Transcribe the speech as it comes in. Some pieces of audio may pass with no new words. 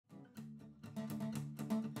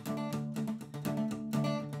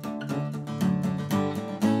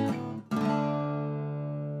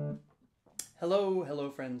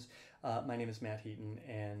Hello friends. My name is Matt Heaton,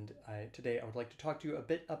 and today I would like to talk to you a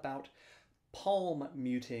bit about palm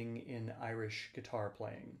muting in Irish guitar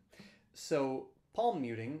playing. So palm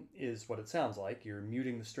muting is what it sounds like. You're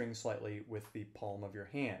muting the string slightly with the palm of your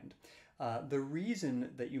hand. The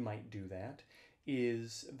reason that you might do that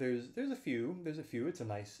is there's a few. It's a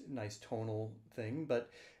nice tonal thing,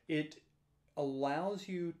 but it allows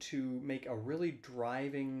you to make a really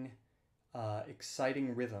driving,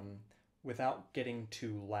 exciting rhythm without getting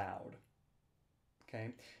too loud.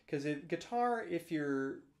 Okay, because guitar, if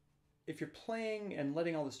you're playing and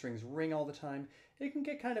letting all the strings ring all the time, it can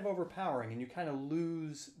get kind of overpowering, and you kind of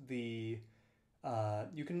lose the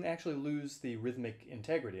you can actually lose the rhythmic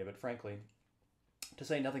integrity of it, frankly. To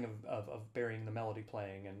say nothing of burying the melody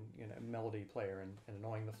playing and melody player and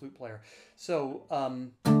annoying the flute player. So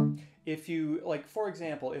if you like, for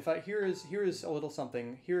example, if here is a little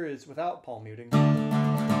something. Here is without palm muting.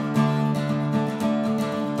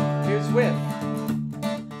 Here's with.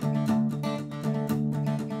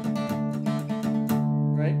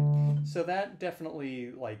 Right? So that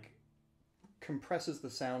definitely like compresses the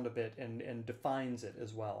sound a bit and defines it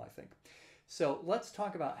as well, I think. So let's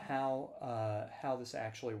talk about how this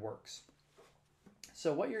actually works.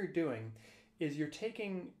 So what you're doing is you're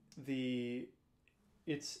taking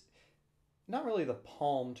it's not really the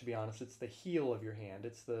palm, to be honest, it's the heel of your hand.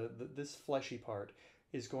 It's this fleshy part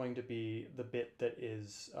is going to be the bit that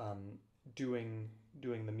is doing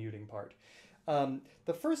the muting part.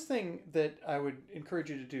 The first thing that I would encourage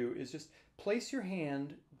you to do is just place your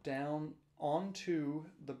hand down onto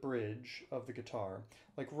the bridge of the guitar,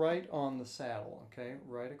 like right on the saddle, okay?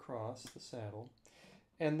 Right across the saddle.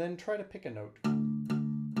 And then try to pick a note.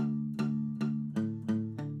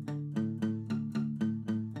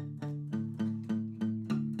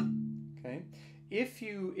 Okay? If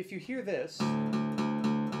you hear this,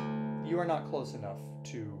 you are not close enough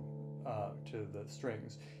to the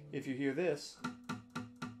strings. If you hear this,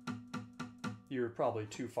 you're probably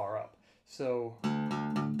too far up. So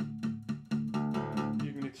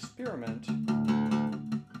you can experiment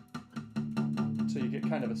so you get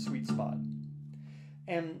kind of a sweet spot.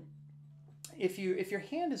 And if your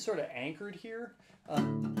hand is sort of anchored here,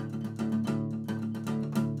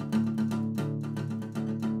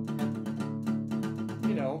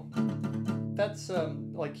 that's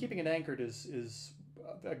like keeping it anchored is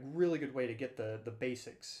a really good way to get the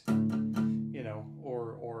basics,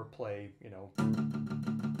 or play,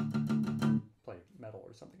 play metal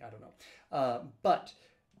or something, I don't know. But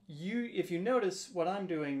if you notice, what I'm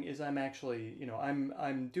doing is I'm actually,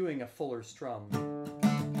 I'm doing a fuller strum.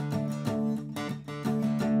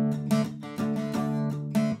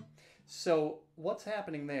 So what's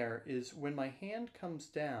happening there is when my hand comes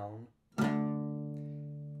down,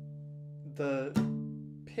 the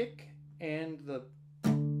pick and the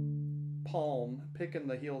palm, pick and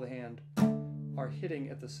the heel of the hand, are hitting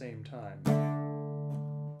at the same time.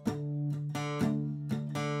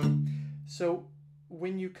 So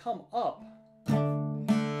when you come up,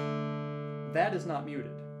 that is not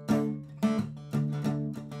muted.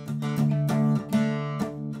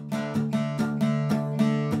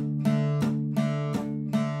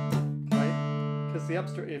 Right? Because the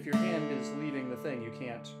upstring, if your hand is leaving the thing, you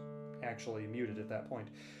can't actually mute it at that point.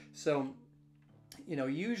 So,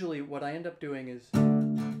 usually what I end up doing is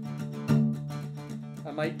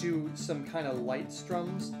I might do some kind of light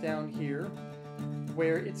strums down here,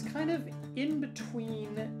 where it's kind of in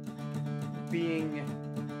between being,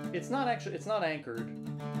 it's not anchored,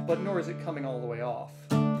 but nor is it coming all the way off.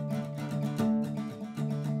 You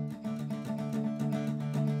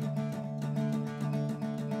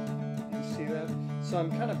see that? So I'm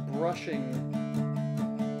kind of brushing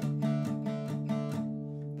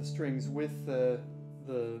the strings with the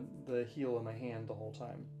heel of my hand the whole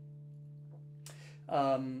time.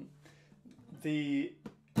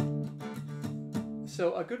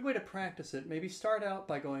 So a good way to practice it, maybe start out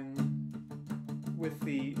by going with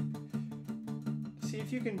see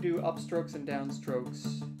if you can do upstrokes and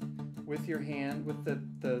downstrokes with your hand, with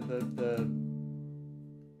the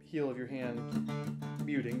heel of your hand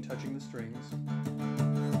muting, touching the strings.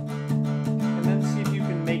 And then see if you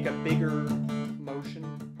can make a bigger motion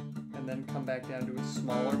and then come back down to a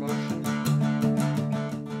smaller motion.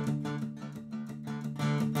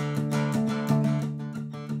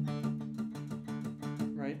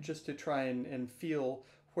 Just to try and feel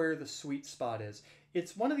where the sweet spot is.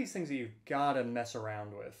 It's one of these things that you've got to mess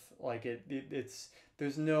around with. Like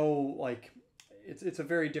there's no like, it's a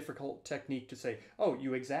very difficult technique to say, oh,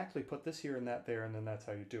 you exactly put this here and that there, and then that's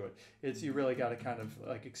how you do it. You really got to kind of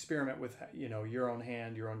like experiment with your own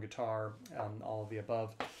hand, your own guitar, all of the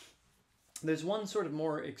above. There's one sort of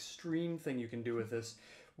more extreme thing you can do with this,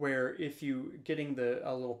 where if you getting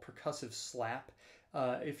a little percussive slap,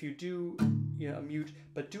 if you do a mute,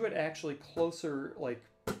 but do it actually closer, like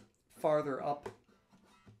farther up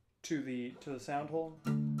to the sound hole.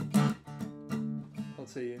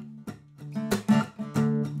 Let's see.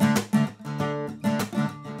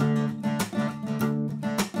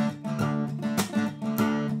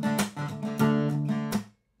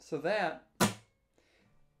 So that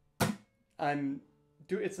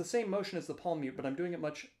it's the same motion as the palm mute, but I'm doing it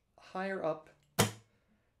much higher up,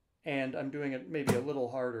 and I'm doing it maybe a little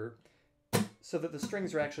harder, so that the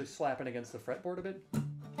strings are actually slapping against the fretboard a bit.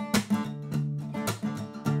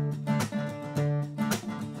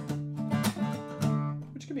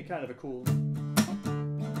 Which can be kind of a cool.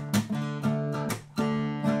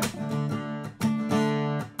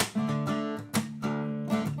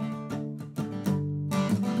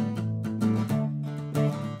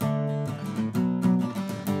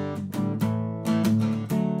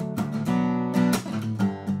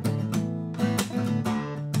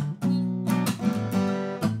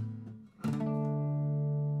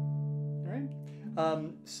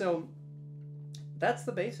 So that's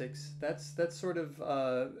the basics. That's sort of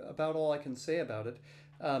about all I can say about it.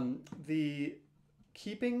 The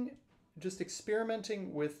just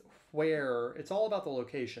experimenting with where, it's all about the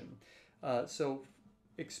location. So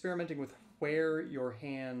experimenting with where your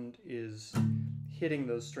hand is hitting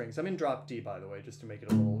those strings. I'm in drop D, by the way, just to make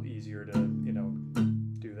it a little easier to,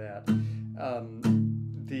 do that.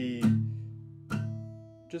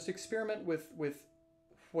 Just experiment with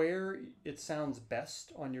where it sounds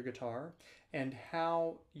best on your guitar, and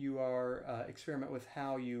how you are experiment with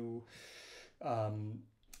how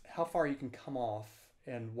far you can come off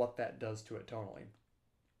and what that does to it tonally.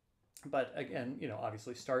 But again,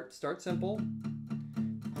 obviously start simple,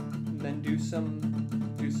 and then do some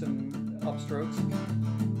upstrokes,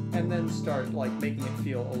 and then start like making it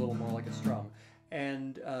feel a little more like a strum,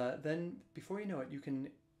 and then before you know it, you can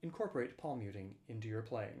incorporate palm muting into your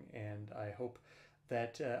playing. And I hope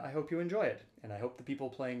you enjoy it, and I hope the people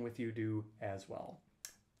playing with you do as well.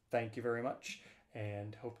 Thank you very much,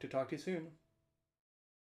 and hope to talk to you soon.